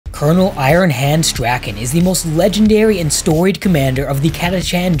Colonel Iron Hand Straken is the most legendary and storied commander of the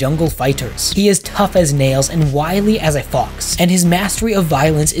Catachan jungle fighters. He is tough as nails and wily as a fox, and his mastery of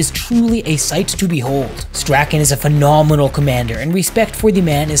violence is truly a sight to behold. Straken is a phenomenal commander, and respect for the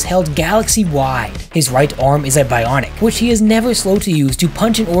man is held galaxy-wide. His right arm is a bionic, which he is never slow to use to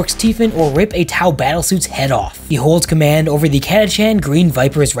punch an Ork's teeth in or rip a Tau battlesuit's head off. He holds command over the Catachan Green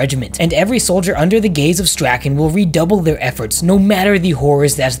Vipers Regiment, and every soldier under the gaze of Straken will redouble their efforts no matter the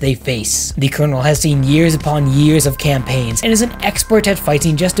horrors that they face. The Colonel has seen years upon years of campaigns and is an expert at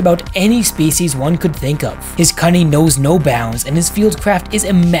fighting just about any species one could think of. His cunning knows no bounds and his fieldcraft is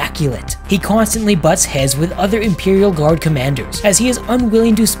immaculate. He constantly butts heads with other Imperial Guard commanders, as he is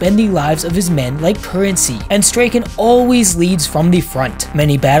unwilling to spend the lives of his men like currency, and Straken always leads from the front.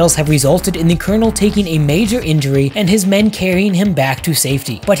 Many battles have resulted in the Colonel taking a major injury and his men carrying him back to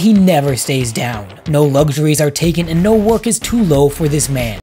safety, but he never stays down. No luxuries are taken and no work is too low for this man.